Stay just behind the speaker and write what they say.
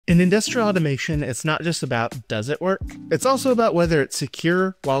In industrial automation, it's not just about does it work, it's also about whether it's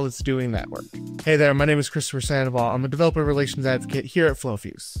secure while it's doing that work. Hey there, my name is Christopher Sandoval. I'm a developer relations advocate here at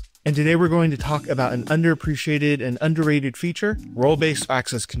FlowFuse. And today we're going to talk about an underappreciated and underrated feature, role-based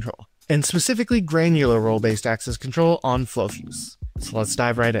access control, and specifically granular role-based access control on FlowFuse. So let's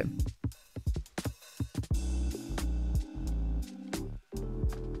dive right in.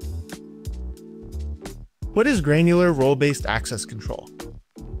 What is granular role-based access control?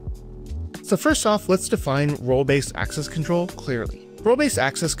 So first off, let's define role-based access control clearly. Role-based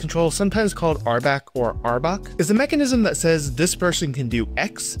access control, sometimes called RBAC or RBAC, is a mechanism that says this person can do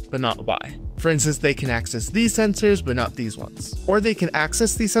X, but not Y. For instance, they can access these sensors, but not these ones. Or they can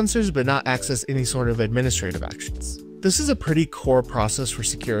access these sensors, but not access any sort of administrative actions. This is a pretty core process for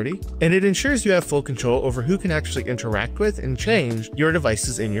security, and it ensures you have full control over who can actually interact with and change your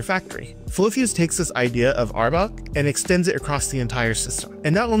devices in your factory. FlowFuse takes this idea of RBAC and extends it across the entire system.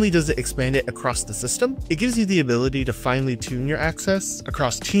 And not only does it expand it across the system, it gives you the ability to finely tune your access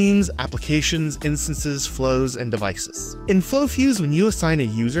across teams, applications, instances, flows, and devices. In FlowFuse, when you assign a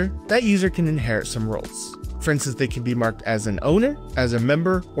user, that user can inherit some roles. For instance, they can be marked as an owner, as a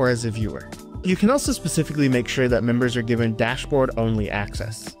member, or as a viewer. You can also specifically make sure that members are given dashboard-only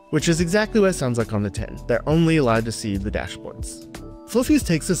access, which is exactly what it sounds like on the tin. They're only allowed to see the dashboards. FlowFuse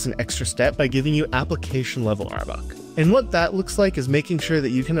takes this an extra step by giving you application-level RBAC. And what that looks like is making sure that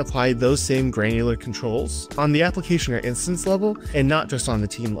you can apply those same granular controls on the application or instance level and not just on the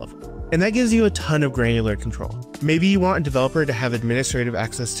team level. And that gives you a ton of granular control. Maybe you want a developer to have administrative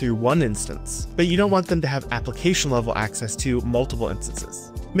access to one instance, but you don't want them to have application-level access to multiple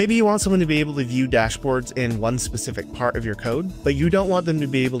instances. Maybe you want someone to be able to view dashboards in one specific part of your code, but you don't want them to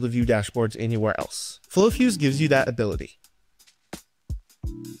be able to view dashboards anywhere else. FlowFuse gives you that ability.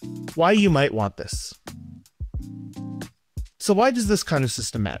 Why you might want this. So why does this kind of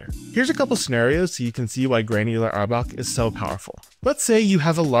system matter? Here's a couple scenarios so you can see why granular RBAC is so powerful. Let's say you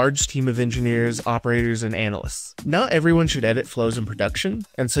have a large team of engineers, operators, and analysts. Not everyone should edit flows in production,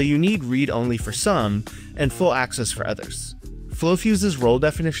 and so you need read-only for some and full access for others. FlowFuse's role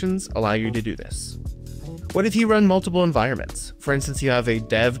definitions allow you to do this. What if you run multiple environments? For instance, you have a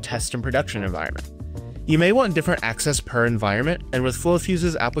dev, test, and production environment. You may want different access per environment, and with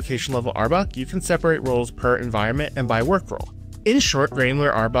FlowFuse's application-level RBAC, you can separate roles per environment and by work role. In short,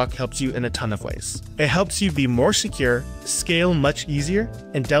 granular RBAC helps you in a ton of ways. It helps you be more secure, scale much easier,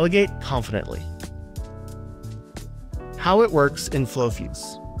 and delegate confidently. How it works in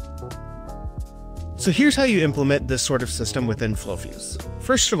FlowFuse. So here's how you implement this sort of system within FlowFuse.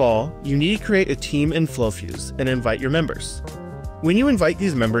 First of all, you need to create a team in FlowFuse and invite your members. When you invite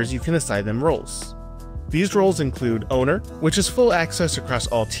these members, you can assign them roles. These roles include owner, which is full access across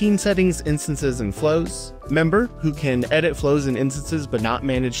all team settings, instances, and flows. Member, who can edit flows and instances but not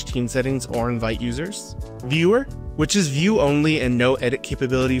manage team settings or invite users. Viewer, which is view only and no edit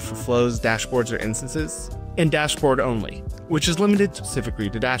capability for flows, dashboards, or instances. And dashboard only, which is limited specifically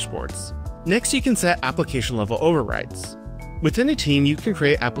to dashboards. Next, you can set application-level overrides. Within a team, you can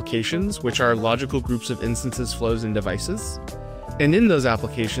create applications, which are logical groups of instances, flows, and devices. And in those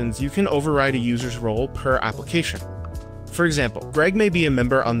applications, you can override a user's role per application. For example, Greg may be a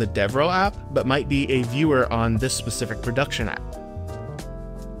member on the DevRel app, but might be a viewer on this specific production app.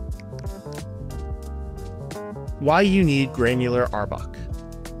 Why you need granular RBAC.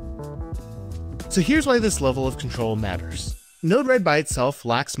 So here's why this level of control matters. Node-RED by itself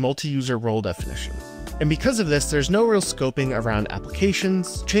lacks multi-user role definition. And because of this, there's no real scoping around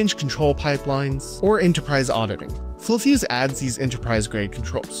applications, change control pipelines, or enterprise auditing. FlowFuse adds these enterprise-grade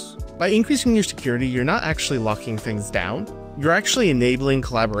controls. By increasing your security, you're not actually locking things down. You're actually enabling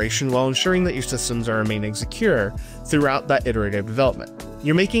collaboration while ensuring that your systems are remaining secure throughout that iterative development.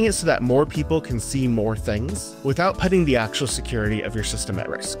 You're making it so that more people can see more things without putting the actual security of your system at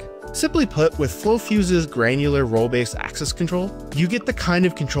risk. Simply put, with FlowFuse's granular role-based access control, you get the kind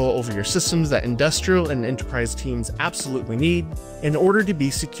of control over your systems that industrial and enterprise teams absolutely need in order to be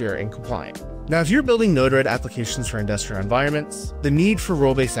secure and compliant. Now, if you're building Node-RED applications for industrial environments, the need for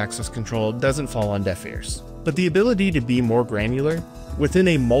role-based access control doesn't fall on deaf ears. But the ability to be more granular within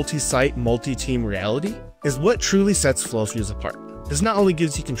a multi-site, multi-team reality is what truly sets FlowFuse apart. This not only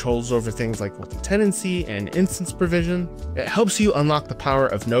gives you controls over things like multi-tenancy and instance provision, it helps you unlock the power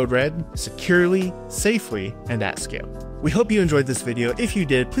of Node-RED securely, safely, and at scale. We hope you enjoyed this video. If you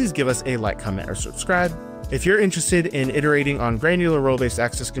did, please give us a like, comment, or subscribe. If you're interested in iterating on granular role-based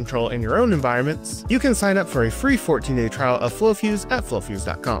access control in your own environments, you can sign up for a free 14-day trial of FlowFuse at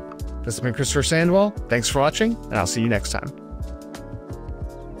flowfuse.com. This has been Christopher Sandoval. Thanks for watching, and I'll see you next time.